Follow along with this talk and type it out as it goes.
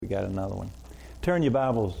got another one. Turn your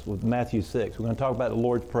Bibles with Matthew 6. We're going to talk about the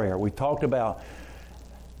Lord's Prayer. We talked about,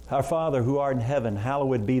 Our Father who art in heaven,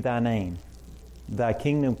 hallowed be thy name. Thy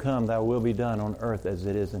kingdom come, thy will be done on earth as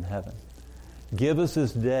it is in heaven. Give us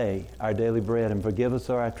this day our daily bread, and forgive us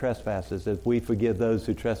our trespasses as we forgive those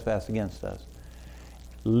who trespass against us.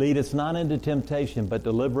 Lead us not into temptation, but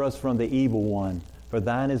deliver us from the evil one. For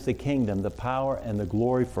thine is the kingdom, the power, and the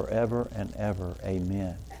glory forever and ever.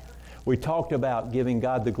 Amen. We talked about giving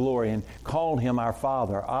God the glory and called Him our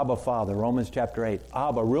Father, Abba Father, Romans chapter 8.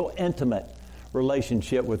 Abba, real intimate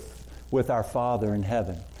relationship with our Father in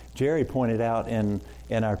heaven. Jerry pointed out in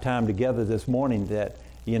our time together this morning that,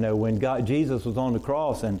 you know, when Jesus was on the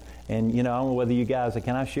cross, and you know, I don't know whether you guys,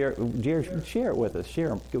 can I share, Jerry, share it with us,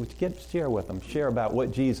 share with them, share about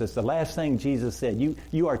what Jesus, the last thing Jesus said.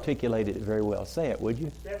 You articulated it very well. Say it, would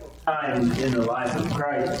you? Several times in the life of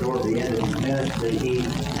Christ, toward the end of his ministry, he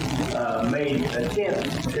made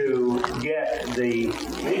attempts to get the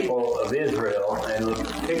people of Israel, and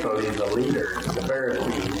particularly the leaders, the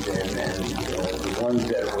Pharisees, and the ones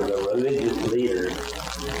that were the religious leaders,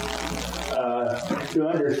 to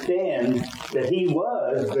understand that he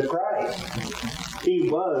was the Christ. He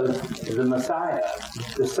was the Messiah,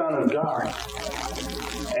 the Son of God.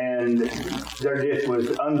 And there just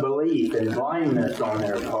was unbelief and blindness on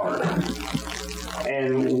their part.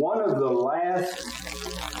 And one of the last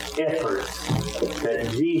efforts that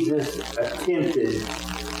Jesus attempted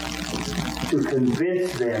to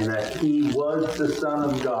convince them that he was the Son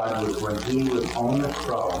of God was when he was on the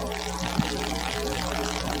cross.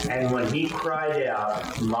 And when he cried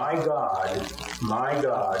out, my God, why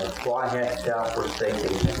hast thou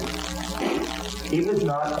forsaken me? He was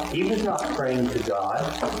not praying to God.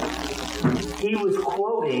 He was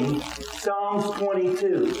quoting Psalms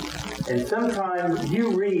 22. And sometimes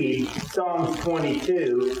you read Psalms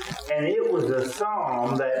 22, and it was a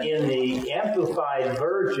psalm that in the Amplified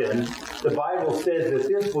Version, the Bible says that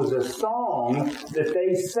this was a song that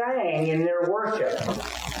they sang in their worship.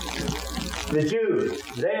 The Jews,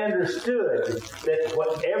 they understood that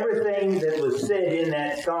everything that was said in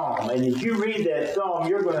that psalm, and as you read that psalm,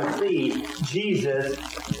 you're going to see Jesus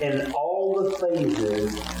in all the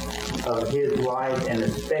phases of his life, and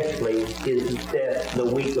especially his death, the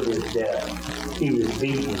week of his death. He was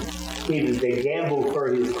beaten. They gambled for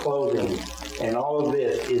his clothing, and all of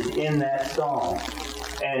this is in that psalm.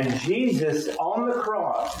 And Jesus on the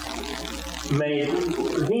cross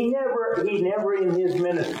he never in his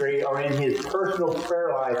ministry or in his personal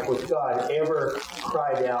prayer life with God ever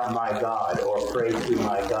cried out, my God, or prayed to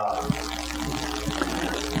my God.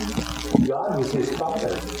 God was his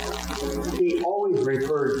Father. He always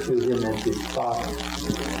referred to him as his Father.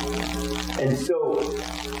 And so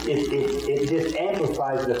it just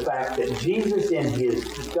amplifies the fact that Jesus in his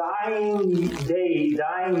dying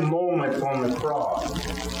moments on the cross,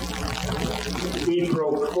 he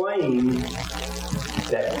proclaimed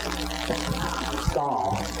that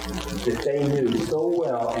song that they knew so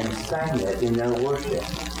well and sang it in their worship,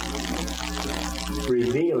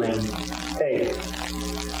 revealing, hey,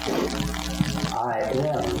 I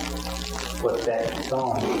am what that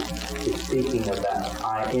song is speaking about.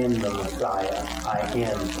 I am the Messiah. I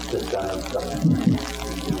am the Son of God.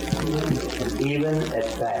 And even at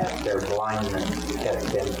that, their blindness kept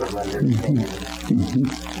them from understanding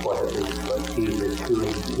what Jesus, who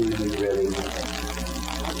he really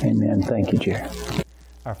was. Amen. Thank you, Jerry.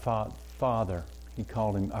 Our Father, he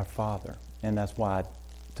called him our Father. And that's why I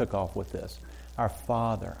took off with this. Our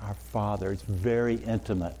Father. It's very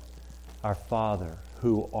intimate. Our Father,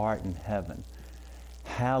 who art in heaven,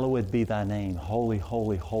 hallowed be thy name. Holy,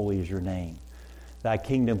 holy, holy is your name. Thy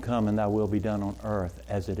kingdom come and thy will be done on earth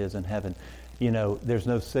as it is in heaven. You know, there's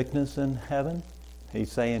no sickness in heaven.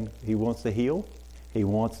 He's saying he wants to heal. He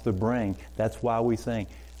wants to bring. That's why we sing.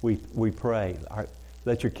 We pray.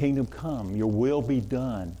 Let your kingdom come. Your will be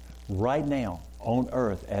done right now on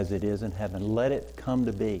earth as it is in heaven. Let it come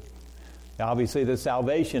to be. Obviously, there's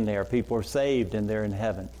salvation there. People are saved and they're in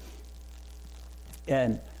heaven.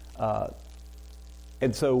 And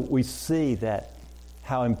so we see that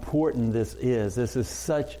how important this is. This is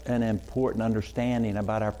such an important understanding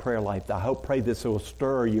about our prayer life. I pray this will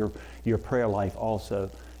stir your prayer life also,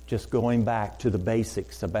 just going back to the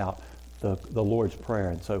basics about the Lord's Prayer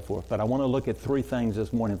and so forth. But I want to look at three things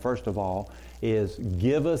this morning. First of all is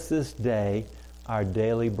give us this day our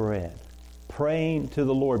daily bread. Praying to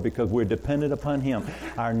the Lord because we're dependent upon Him.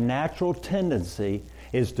 Our natural tendency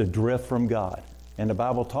is to drift from God. And the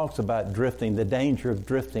Bible talks about drifting, the danger of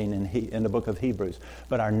drifting in the book of Hebrews.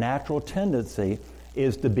 But our natural tendency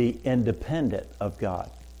is to be independent of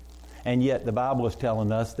God. And yet the Bible is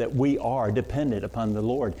telling us that we are dependent upon the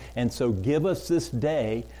Lord. And so give us this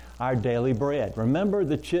day our daily bread. Remember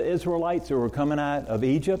the Israelites who were coming out of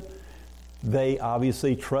Egypt? They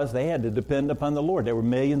obviously they had to depend upon the Lord. There were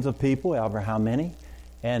millions of people, however how many,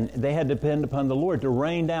 and they had to depend upon the Lord to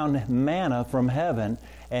rain down manna from heaven,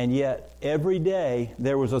 and yet every day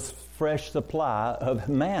there was a fresh supply of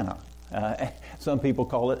manna. Some people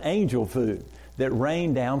call it angel food that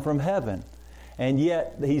rained down from heaven. And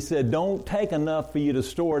yet, he said, don't take enough for you to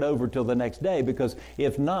store it over till the next day, because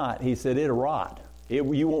if not, he said, it'll rot.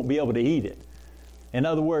 You won't be able to eat it. In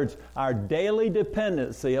other words, our daily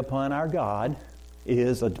dependency upon our God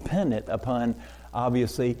is dependent upon,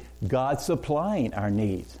 obviously, God supplying our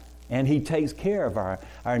needs. And He takes care of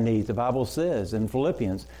our needs. The Bible says in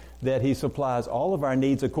Philippians that He supplies all of our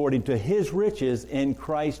needs according to His riches in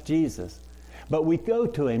Christ Jesus. But we go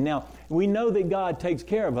to Him. Now, we know that God takes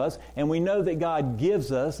care of us, and we know that God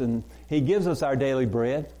gives us, and He gives us our daily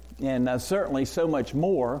bread, and certainly so much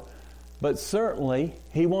more. But certainly,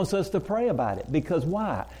 He wants us to pray about it. Because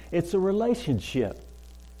why? It's a relationship.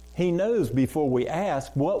 He knows before we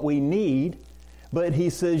ask what we need, but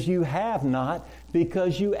He says you have not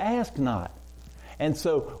because you ask not. And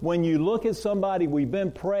so when you look at somebody, we've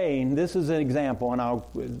been praying, this is an example, and I'll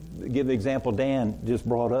give the example Dan just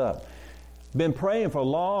brought up. Been praying for a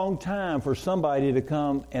long time for somebody to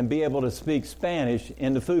come and be able to speak Spanish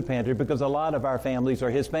in the food pantry, because a lot of our families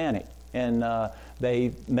are Hispanic. And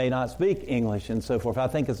they may not speak English and so forth. I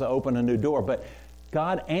think it's opened a new door. But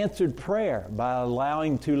God answered prayer by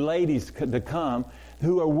allowing two ladies to come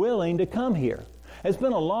who are willing to come here. It's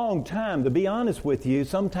been a long time, to be honest with you.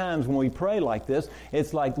 Sometimes when we pray like this,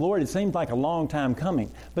 it's like, Lord, it seems like a long time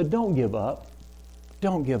coming. But don't give up.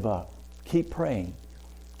 Don't give up. Keep praying.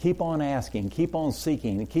 Keep on asking. Keep on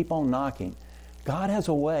seeking. And keep on knocking. God has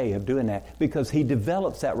a way of doing that because He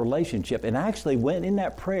develops that relationship. And actually, when in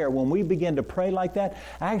that prayer, when we begin to pray like that,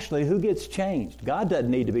 actually, who gets changed? God doesn't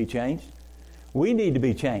need to be changed. We need to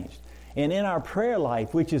be changed. And in our prayer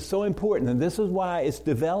life, which is so important, and this is why it's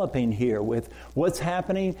developing here with what's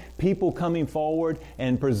happening, people coming forward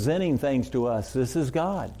and presenting things to us. This is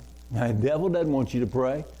God. Now, the devil doesn't want you to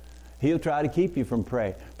pray. He'll try to keep you from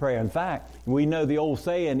prayer. In fact, we know the old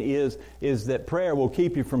saying is that prayer will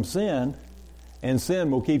keep you from sin, and sin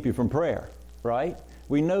will keep you from prayer, right?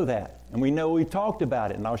 We know that. And we know we've talked about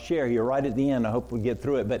it. And I'll share here right at the end. I hope we get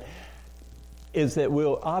through it. But is that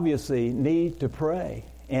we'll obviously need to pray.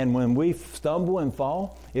 And when we stumble and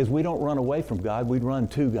fall, is we don't run away from God. We run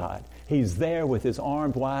to God. He's there with His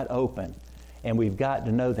arms wide open. And we've got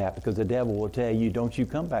to know that, because the devil will tell you, don't you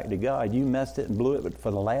come back to God. You messed it and blew it for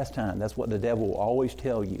the last time. That's what the devil will always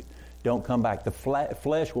tell you. Don't come back. The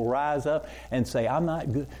flesh will rise up and say, I'm not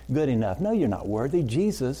good enough. No, you're not worthy.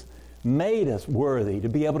 Jesus made us worthy to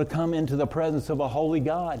be able to come into the presence of a holy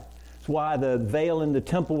God. That's why the veil in the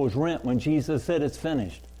temple was rent when Jesus said it's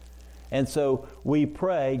finished. And so we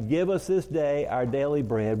pray, give us this day our daily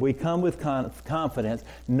bread. We come with confidence,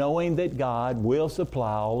 knowing that God will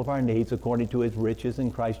supply all of our needs according to His riches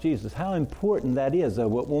in Christ Jesus. How important that is, though.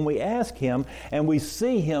 When we ask Him and we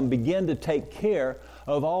see Him begin to take care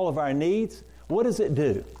of all of our needs, what does it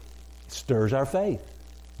do? It stirs our faith,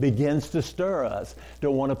 begins to stir us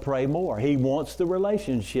to want to pray more. He wants the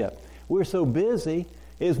relationship. We're so busy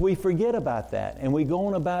is we forget about that, and we go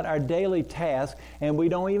on about our daily task, and we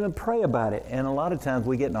don't even pray about it. And a lot of times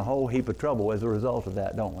we get in a whole heap of trouble as a result of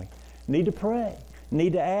that, don't we? Need to pray.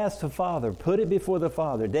 Need to ask the Father. Put it before the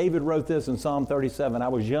Father. David wrote this in Psalm 37. I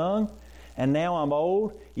was young, and now I'm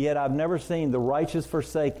old, yet I've never seen the righteous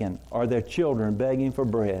forsaken or their children begging for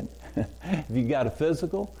bread. If you've got a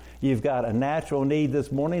physical, you've got a natural need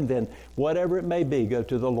this morning, then whatever it may be, go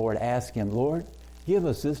to the Lord. Ask Him, Lord, give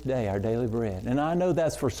us this day our daily bread. And I know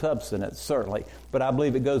that's for substance, certainly, but I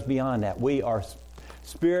believe it goes beyond that. We are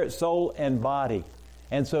spirit, soul, and body.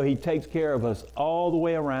 And so He takes care of us all the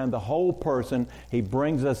way around, the whole person. He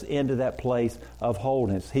brings us into that place of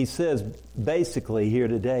wholeness. He says, basically here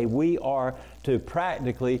today, we are to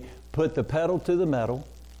practically put the pedal to the metal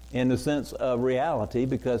in the sense of reality,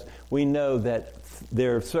 because we know that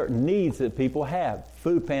there are certain needs that people have.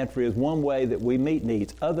 Food pantry is one way that we meet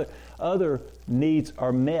needs. Other needs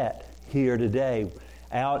are met here today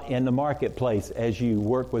out in the marketplace as you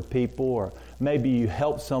work with people, or maybe you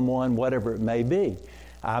help someone, whatever it may be.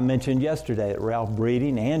 I mentioned yesterday that Ralph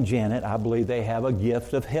Breeding and Janet, I believe they have a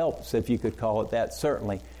gift of helps, if you could call it that,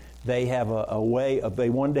 certainly. They have a way of, they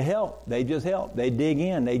wanted to help. They just help. They dig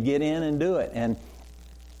in. They get in and do it.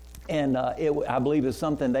 And I believe it's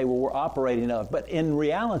something they were operating of. But in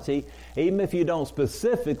reality, even if you don't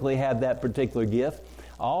specifically have that particular gift,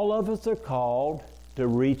 all of us are called to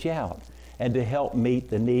reach out and to help meet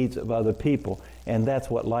the needs of other people. And that's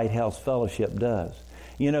what Lighthouse Fellowship does.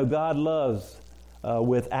 You know, God loves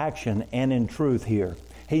with action and in truth here.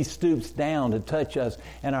 He stoops down to touch us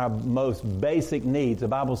in our most basic needs. The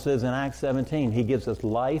Bible says in Acts 17, He gives us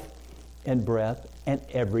life and breath and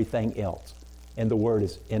everything else. And the word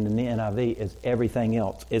is in the NIV is everything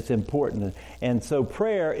else. It's important. And so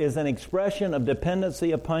prayer is an expression of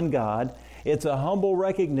dependency upon God. It's a humble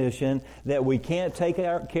recognition that we can't take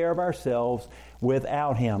care of ourselves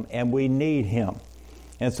without Him, and we need Him.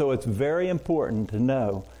 And so it's very important to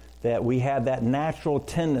know that we have that natural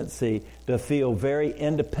tendency to feel very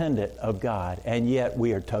independent of God, and yet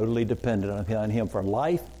we are totally dependent on Him for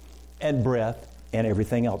life and breath and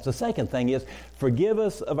everything else. The second thing is, forgive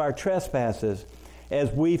us of our trespasses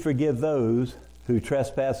as we forgive those who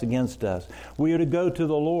trespass against us. We are to go to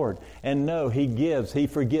the Lord and know He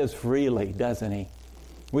forgives freely, doesn't He?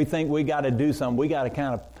 We think we got to do something. We got to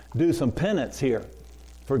kind of do some penance here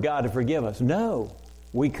for God to forgive us. No.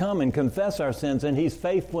 We come and confess our sins, and He's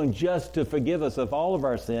faithful and just to forgive us of all of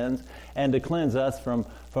our sins and to cleanse us from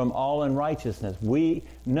all unrighteousness. We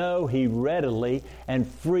know He readily and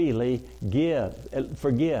freely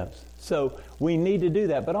forgives. So we need to do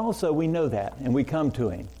that. But also we know that, and we come to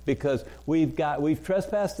Him because we've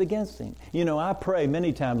trespassed against Him. You know, I pray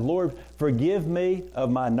many times, Lord, forgive me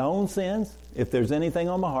of my known sins. If there's anything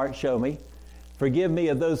on my heart, show me. Forgive me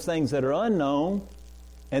of those things that are unknown.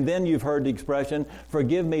 And then you've heard the expression,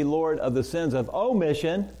 forgive me, Lord, of the sins of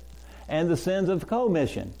omission and the sins of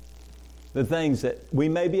commission. The things that we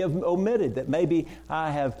maybe have omitted, that maybe I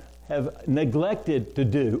have neglected to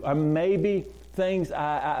do, or maybe things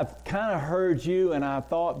I've kind of heard you and I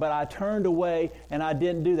thought, but I turned away and I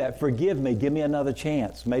didn't do that. Forgive me. Give me another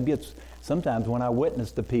chance. Maybe it's sometimes when I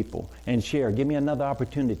witness to people and share. Give me another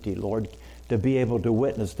opportunity, Lord, to be able to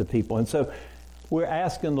witness to people. And so we're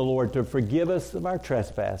asking the Lord to forgive us of our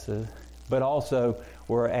trespasses, but also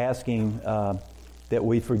we're asking that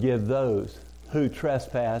we forgive those who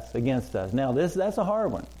trespass against us. Now, that's a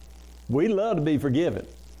hard one. We love to be forgiven.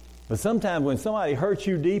 But sometimes when somebody hurts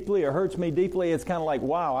you deeply or hurts me deeply, it's kind of like,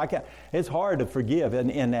 wow, it's hard to forgive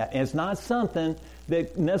in that. And it's not something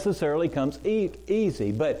that necessarily comes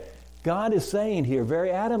easy. But God is saying here very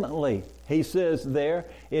adamantly, He says there,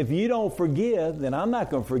 if you don't forgive, then I'm not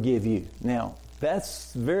going to forgive you. Now,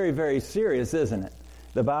 that's very, very serious, isn't it?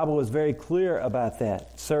 The Bible is very clear about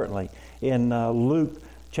that, certainly. In Luke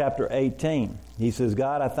chapter 18, He says,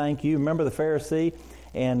 God, I thank you. Remember the Pharisee?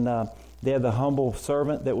 And they had the humble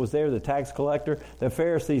servant that was there, the tax collector. The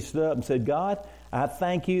Pharisee stood up and said, God, I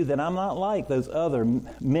thank you that I'm not like those other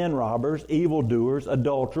men robbers, evildoers,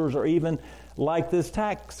 adulterers, or even like this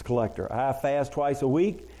tax collector. I fast twice a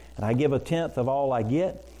week, and I give a tenth of all I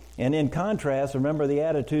get. And in contrast, remember the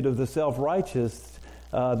attitude of the self-righteous,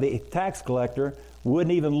 the tax collector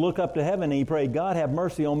wouldn't even look up to heaven and he prayed, God, have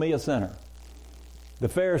mercy on me, a sinner. The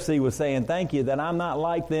Pharisee was saying, thank you that I'm not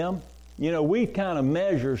like them. You know, we kind of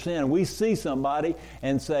measure sin. We see somebody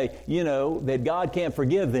and say, you know, that God can't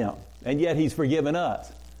forgive them, and yet He's forgiven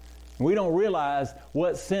us. We don't realize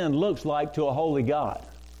what sin looks like to a holy God.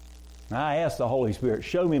 Now, I ask the Holy Spirit,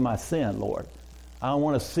 show me my sin, Lord. I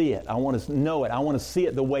want to see it. I want to know it. I want to see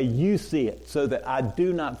it the way you see it so that I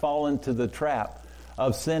do not fall into the trap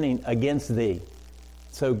of sinning against Thee.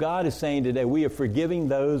 So God is saying today, we are forgiving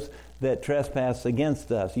those that trespass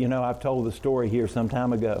against us. You know, I've told the story here some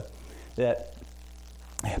time ago that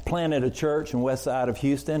I planted a church in west side of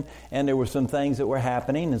Houston, and there were some things that were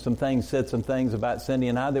happening, and said some things about Cindy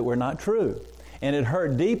and I that were not true. And it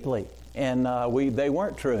hurt deeply, and they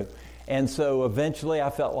weren't true. And so eventually I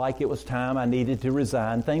felt like it was time. I needed to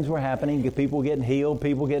resign. Things were happening. People getting healed.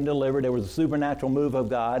 People getting delivered. There was a supernatural move of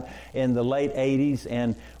God in the late 80s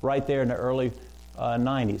and right there in the early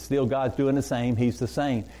 90s. Still, God's doing the same. He's the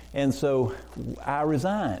same. And so I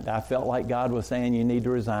resigned. I felt like God was saying, you need to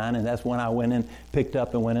resign. And that's when I went and picked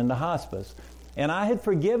up and went into hospice. And I had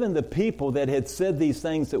forgiven the people that had said these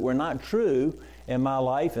things that were not true in my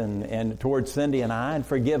life and towards Cindy and I, and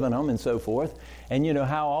forgiven them and so forth. And you know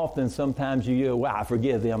how often sometimes you go, well, I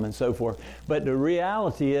forgive them and so forth. But the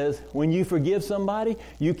reality is, when you forgive somebody,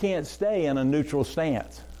 you can't stay in a neutral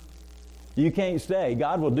stance. You can't stay.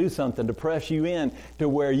 God will do something to press you in to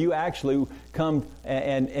where you actually come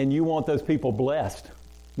and you want those people blessed.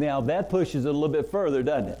 Now, that pushes it a little bit further,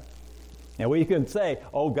 doesn't it? Now, we can say,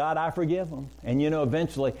 oh, God, I forgive them. And, you know,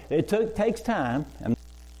 eventually, it takes time.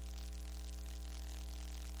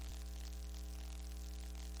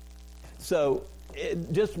 So,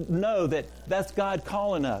 just know that that's God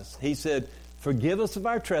calling us. He said, forgive us of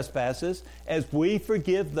our trespasses as we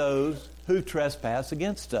forgive those who trespass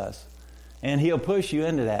against us. And He'll push you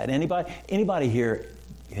into that. Anybody here,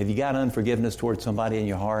 have you got unforgiveness towards somebody in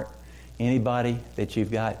your heart? Anybody that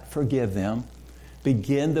you've got, forgive them.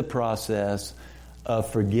 Begin the process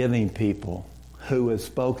of forgiving people who have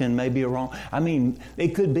spoken maybe wrong. I mean,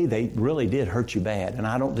 it could be they really did hurt you bad, and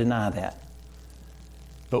I don't deny that.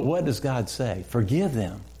 But what does God say? Forgive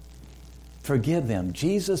them. Forgive them.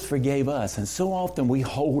 Jesus forgave us, and so often we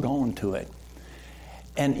hold on to it.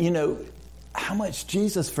 And you know how much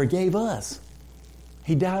Jesus forgave us.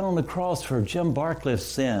 He died on the cross for Jim Barcliff's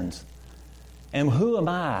sins. And who am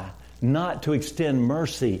I not to extend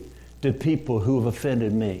mercy to people who have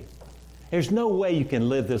offended me? There's no way you can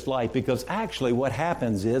live this life, because actually what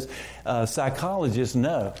happens is psychologists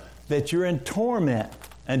know that you're in torment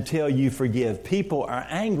until you forgive. People are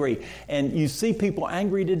angry, and you see people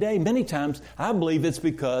angry today. Many times, I believe it's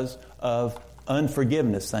because of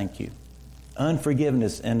unforgiveness. Thank you.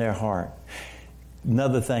 Unforgiveness in their heart.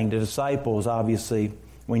 Another thing, the disciples, obviously,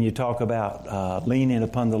 when you talk about leaning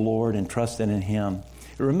upon the Lord and trusting in Him,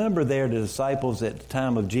 remember there the disciples at the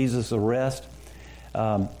time of Jesus' arrest,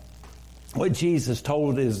 what Jesus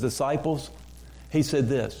told His disciples, He said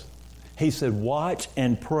this. He said, watch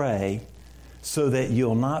and pray so that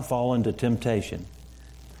you'll not fall into temptation.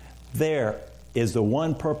 There is the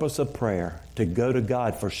one purpose of prayer, to go to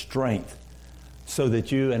God for strength so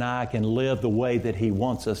that you and I can live the way that He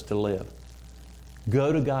wants us to live.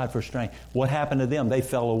 Go to God for strength. What happened to them? They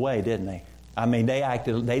fell away, didn't they? I mean, they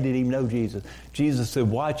didn't even know Jesus. Jesus said,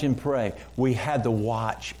 watch and pray. We had to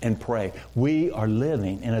watch and pray. We are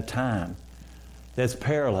living in a time that's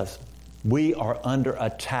perilous. We are under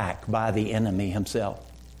attack by the enemy himself.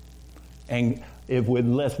 And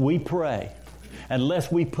unless we pray,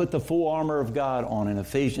 unless we put the full armor of God on in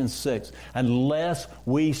Ephesians 6, unless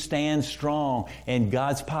we stand strong in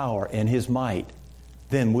God's power and His might,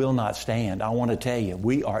 then we'll not stand. I want to tell you,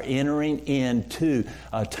 we are entering into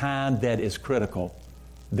a time that is critical.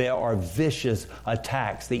 There are vicious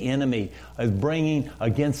attacks the enemy is bringing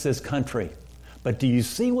against this country. But do you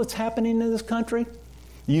see what's happening in this country?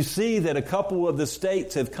 You see that a couple of the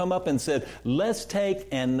states have come up and said, let's take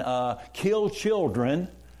and kill children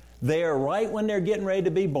there right when they're getting ready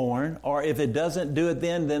to be born, or if it doesn't do it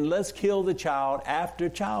then let's kill the child after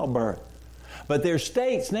childbirth. But there's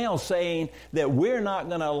states now saying that we're not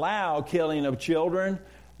going to allow killing of children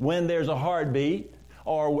when there's a heartbeat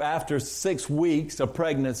or after 6 weeks of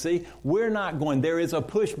pregnancy. We're not going. There is a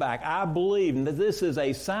pushback. I believe that this is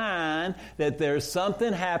a sign that there's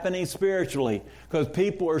something happening spiritually, because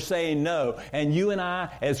people are saying no. And you and I,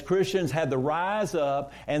 as Christians, have to rise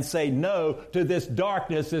up and say no to this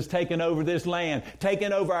darkness that's taken over this land,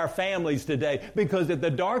 taking over our families today. Because if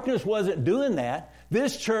the darkness wasn't doing that,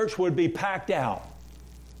 this church would be packed out.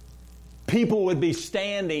 People would be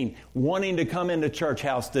standing, wanting to come into church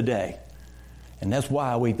house today. And that's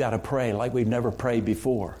why we've got to pray like we've never prayed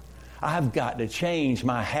before. I've got to change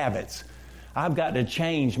my habits. I've got to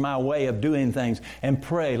change my way of doing things and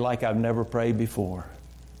pray like I've never prayed before.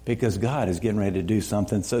 Because God is getting ready to do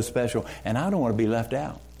something so special. And I don't want to be left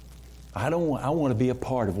out. I want to be a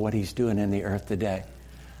part of what He's doing in the earth today.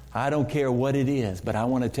 I don't care what it is, but I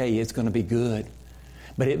want to tell you it's going to be good.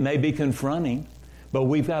 But it may be confronting, but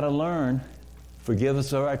we've got to learn, forgive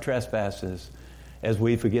us of our trespasses as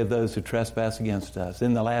we forgive those who trespass against us.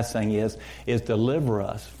 And the last thing is deliver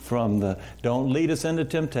us from don't lead us into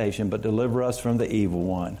temptation, but deliver us from the evil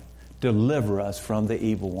one. Deliver us from the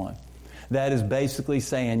evil one. That is basically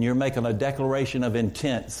saying you're making a declaration of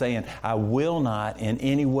intent, saying, I will not in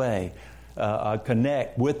any way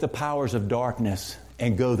connect with the powers of darkness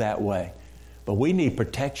and go that way. But we need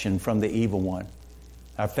protection from the evil one.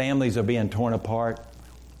 Our families are being torn apart.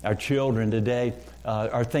 Our children today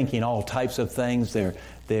are thinking all types of things.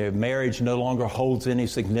 Their marriage no longer holds any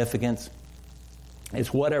significance.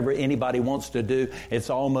 It's whatever anybody wants to do.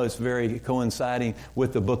 It's almost very coinciding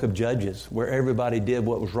with the book of Judges, where everybody did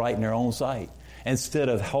what was right in their own sight, instead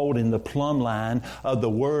of holding the plumb line of the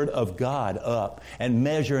Word of God up and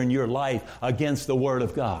measuring your life against the Word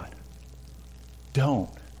of God. Don't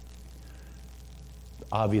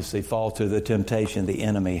obviously fall to the temptation the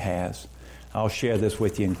enemy has. I'll share this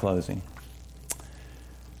with you in closing.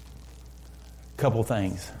 Couple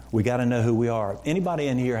things. We got to know who we are. Anybody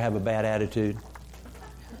in here have a bad attitude?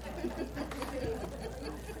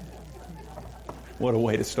 What a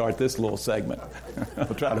way to start this little segment.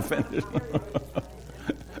 I'll try to finish.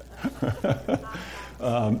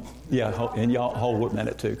 And y'all hold a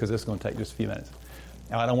minute too, because it's going to take just a few minutes.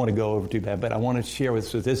 I don't want to go over too bad, but I want to share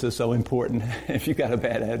with you, this is so important. If you've got a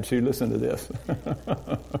bad attitude, listen to this.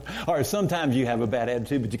 Or sometimes you have a bad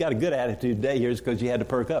attitude, but you got a good attitude today. Here's because you had to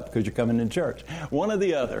perk up because you're coming to church. One or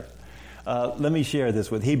the other. Let me share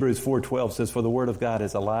this with Hebrews 4:12 says, "For the word of God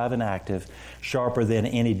is alive and active, sharper than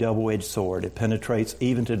any double-edged sword. It penetrates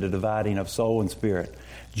even to the dividing of soul and spirit,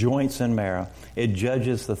 joints and marrow. It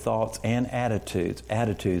judges the thoughts and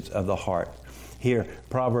attitudes of the heart." Here,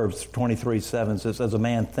 Proverbs 23:7 says, "As a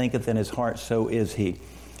man thinketh in his heart, so is he."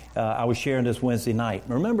 I was sharing this Wednesday night.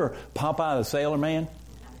 Remember Popeye the Sailor Man?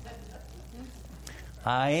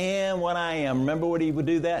 I am what I am. Remember when he would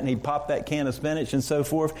do that and he'd pop that can of spinach and so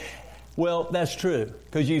forth? Well, that's true.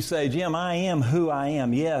 Because you say, "Jim, I am who I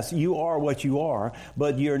am." Yes, you are what you are,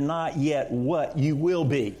 but you're not yet what you will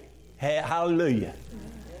be. Hallelujah.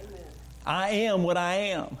 Amen. I am what I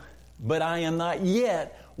am, but I am not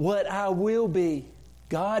yet what I will be.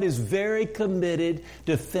 God is very committed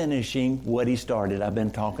to finishing what He started. I've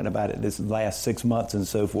been talking about it this last 6 months and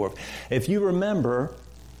so forth. If you remember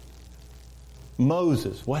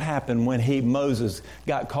Moses, what happened when Moses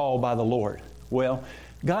got called by the Lord? Well,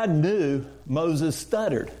 God knew Moses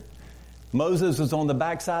stuttered. Moses was on the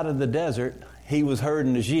backside of the desert. He was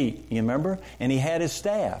herding the sheep, you remember? And he had his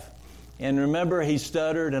staff. And remember, he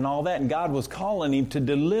stuttered and all that, and God was calling him to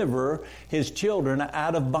deliver his children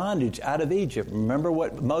out of bondage, out of Egypt. Remember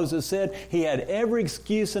what Moses said? He had every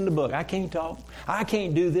excuse in the book. I can't talk. I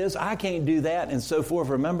can't do this. I can't do that, and so forth.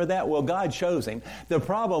 Remember that? Well, God chose him. The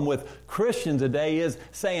problem with Christians today is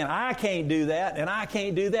saying, "I can't do that, and I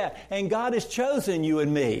can't do that." And God has chosen you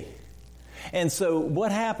and me. And so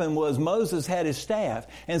what happened was Moses had his staff.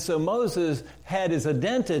 And so Moses had his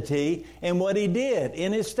identity in what he did,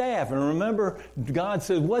 in his staff. And remember, God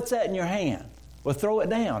said, "What's that in your hand?" Well, throw it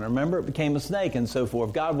down. Remember, it became a snake and so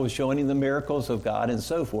forth. God was showing him the miracles of God and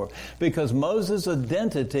so forth. Because Moses'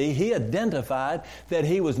 identity, he identified that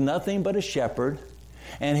he was nothing but a shepherd.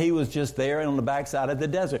 And he was just there on the backside of the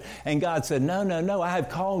desert. And God said, no, I have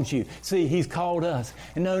called you. See, He's called us.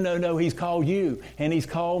 And no, He's called you. And He's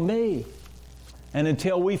called me. And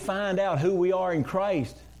until we find out who we are in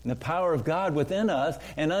Christ and the power of God within us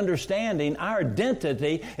and understanding our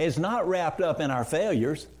identity is not wrapped up in our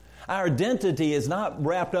failures. Our identity is not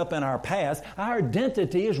wrapped up in our past. Our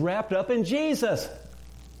identity is wrapped up in Jesus.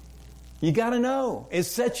 You got to know. It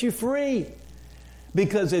sets you free.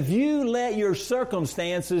 Because if you let your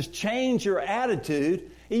circumstances change your attitude,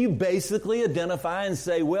 you basically identify and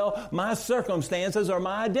say, "Well, my circumstances are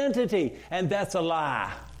my identity." And that's a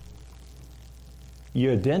lie.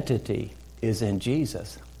 Your identity is in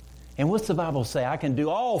Jesus. And what's the Bible say? "I can do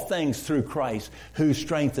all things through Christ who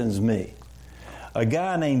strengthens me." A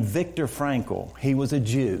guy named Viktor Frankl, he was a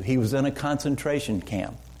Jew. He was in a concentration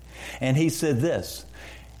camp. And he said this,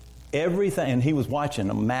 and he was watching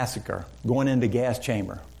a massacre, going into gas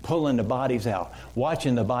chamber, pulling the bodies out,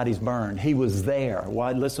 watching the bodies burn. He was there.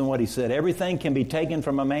 Listen to what he said. "Everything can be taken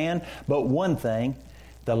from a man, but one thing,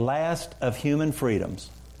 the last of human freedoms,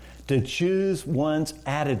 to choose one's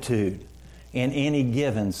attitude in any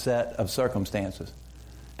given set of circumstances."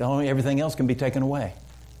 Everything else can be taken away.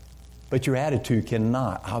 But your attitude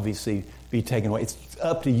cannot, obviously, be taken away. It's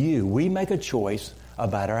up to you. We make a choice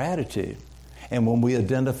about our attitude. And when we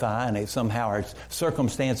identify and somehow our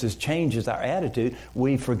circumstances changes our attitude,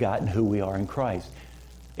 we've forgotten who we are in Christ.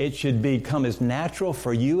 It should become as natural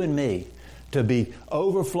for you and me to be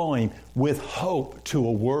overflowing with hope to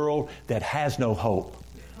a world that has no hope.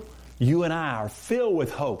 You and I are filled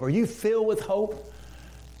with hope. Are you filled with hope?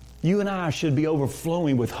 You and I should be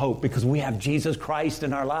overflowing with hope because we have Jesus Christ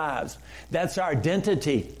in our lives. That's our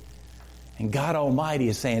identity. And God Almighty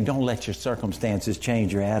is saying, don't let your circumstances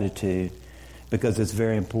change your attitude because it's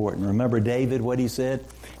very important. Remember David, what he said?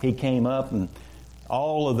 He came up and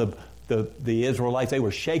all of the Israelites, they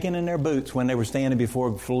were shaking in their boots when they were standing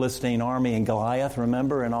before the Philistine army and Goliath,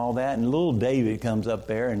 remember, and all that. And little David comes up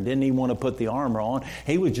there and didn't even want to put the armor on.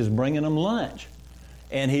 He was just bringing them lunch.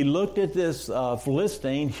 And he looked at this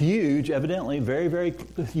Philistine, huge, evidently very, very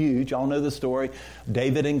huge. Y'all know the story,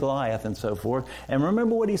 David and Goliath and so forth. And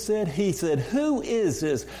remember what he said? He said, "Who is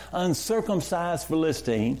this uncircumcised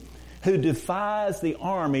Philistine who defies the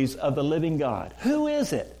armies of the living God?" Who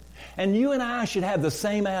is it? And you and I should have the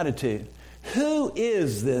same attitude. Who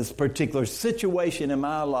is this particular situation in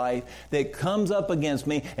my life that comes up against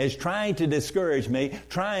me, is trying to discourage me,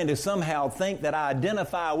 trying to somehow think that I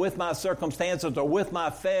identify with my circumstances or with my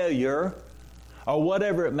failure or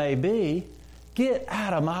whatever it may be? Get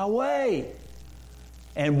out of my way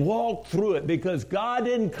and walk through it, because God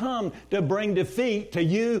didn't come to bring defeat to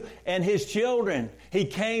you and His children. He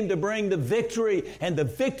came to bring the victory, and the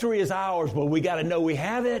victory is ours, but we got to know we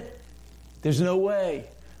have it. There's no way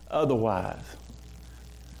otherwise.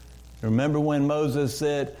 Remember when Moses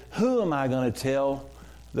said, "Who am I going to tell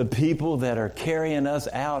the people that are carrying us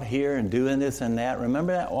out here and doing this and that.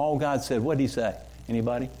 Remember that? All God said, what did he say?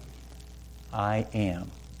 Anybody? I am.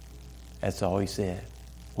 That's all he said.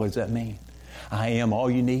 What does that mean? I am all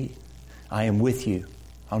you need. I am with you.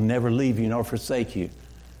 I'll never leave you nor forsake you.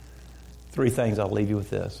 3 things I'll leave you with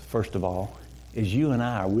this. First of all, is you and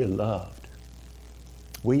I, we're loved.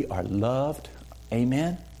 We are loved.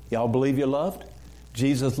 Amen? Y'all believe you're loved?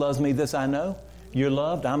 Jesus loves me, this I know. You're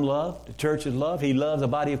loved. I'm loved. The church is loved. He loves the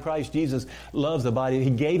body of Christ. Jesus loves the body. He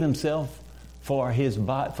gave himself for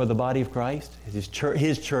the body of Christ, his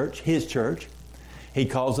church. He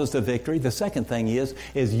calls us to victory. The second thing is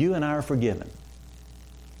you and I are forgiven.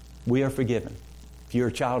 We are forgiven. If you're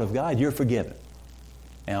a child of God, you're forgiven.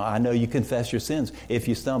 Now, I know you confess your sins if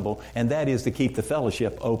you stumble, and that is to keep the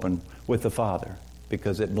fellowship open with the Father,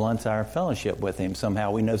 because it blunts our fellowship with him.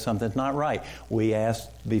 Somehow we know something's not right. We ask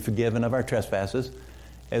to be forgiven of our trespasses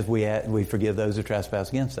as we forgive those who trespass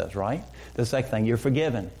against us, right? The second thing, you're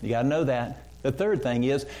forgiven. You got to know that. The third thing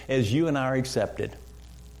is you and I are accepted.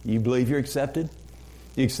 You believe you're accepted?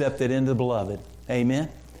 You're accepted into the beloved. Amen?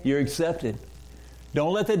 You're accepted.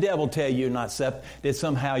 Don't let the devil tell you not accept that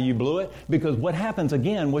somehow you blew it, because what happens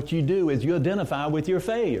again, what you do is you identify with your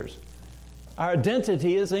failures. Our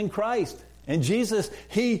identity is in Christ. And Jesus,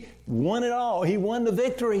 he won it all. He won the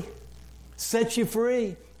victory. Set you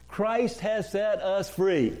free. Christ has set us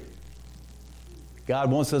free.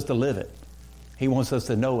 God wants us to live it. He wants us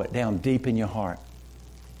to know it down deep in your heart.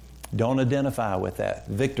 Don't identify with that.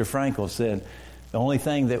 Viktor Frankl said, the only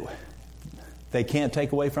thing that they can't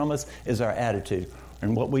take away from us is our attitude.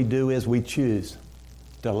 And what we do is we choose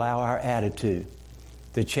to allow our attitude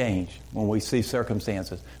to change when we see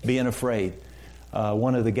circumstances. Being afraid.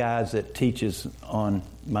 One of the guys that teaches on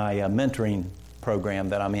my mentoring program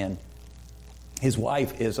that I'm in, his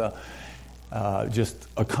wife is a just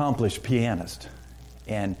accomplished pianist.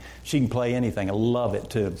 And she can play anything. I love it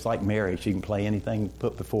too. It's like Mary. She can play anything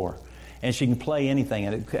put before her. And she can play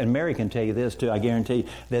anything. And Mary can tell you this too, I guarantee,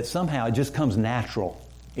 that somehow it just comes natural.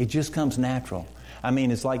 It just comes natural. I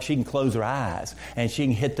mean, it's like she can close her eyes and she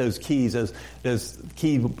can hit those keys,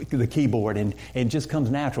 the keyboard, and it just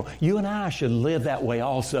comes natural. You and I should live that way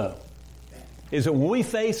also. Is that when we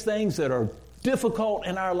face things that are difficult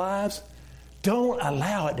in our lives, don't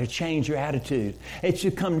allow it to change your attitude. It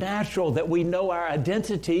should come natural that we know our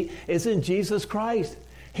identity is in Jesus Christ.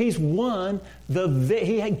 He's won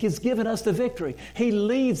He has given us the victory. He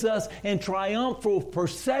leads us in triumphal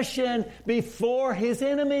procession before His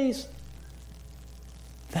enemies.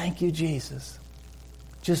 Thank you, Jesus.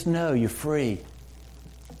 Just know you're free.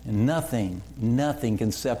 And nothing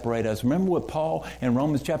can separate us. Remember what Paul in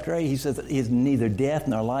Romans chapter 8, he says, is neither death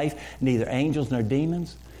nor life, neither angels nor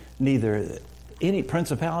demons, neither any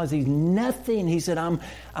principalities, nothing. He said, I'm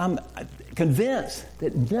convinced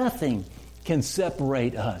that nothing can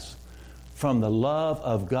separate us from the love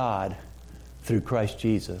of God through Christ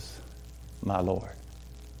Jesus, my Lord.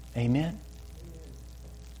 Amen.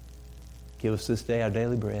 Give us this day our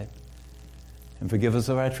daily bread. And forgive us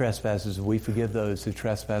of our trespasses as we forgive those who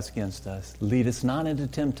trespass against us. Lead us not into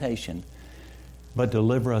temptation, but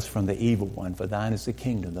deliver us from the evil one. For thine is the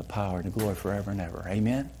kingdom, the power, and the glory forever and ever.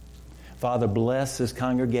 Amen. Father, bless this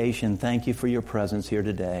congregation. Thank you for your presence here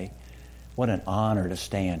today. What an honor to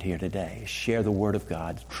stand here today, share the Word of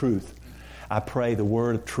God, truth. I pray the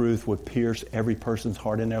word of truth would pierce every person's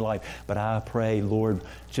heart in their life. But I pray, Lord,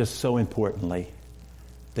 just so importantly,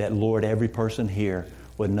 that, Lord, every person here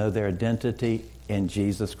would know their identity in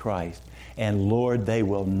Jesus Christ. And, Lord, they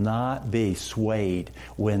will not be swayed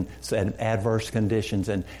when adverse conditions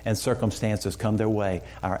and circumstances come their way.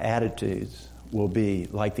 Our attitudes will be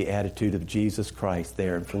like the attitude of Jesus Christ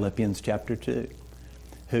there in Philippians chapter 2,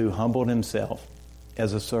 who humbled himself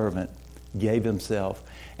as a servant, gave himself,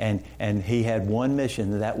 and he had one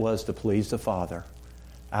mission, and that was to please the Father.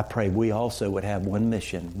 I pray we also would have one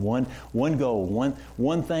mission, one goal,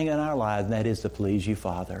 one thing in our lives, and that is to please you,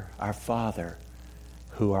 Father, our Father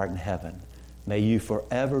who art in heaven. May you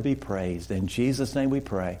forever be praised. In Jesus' name we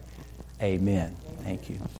pray. Amen. Thank you.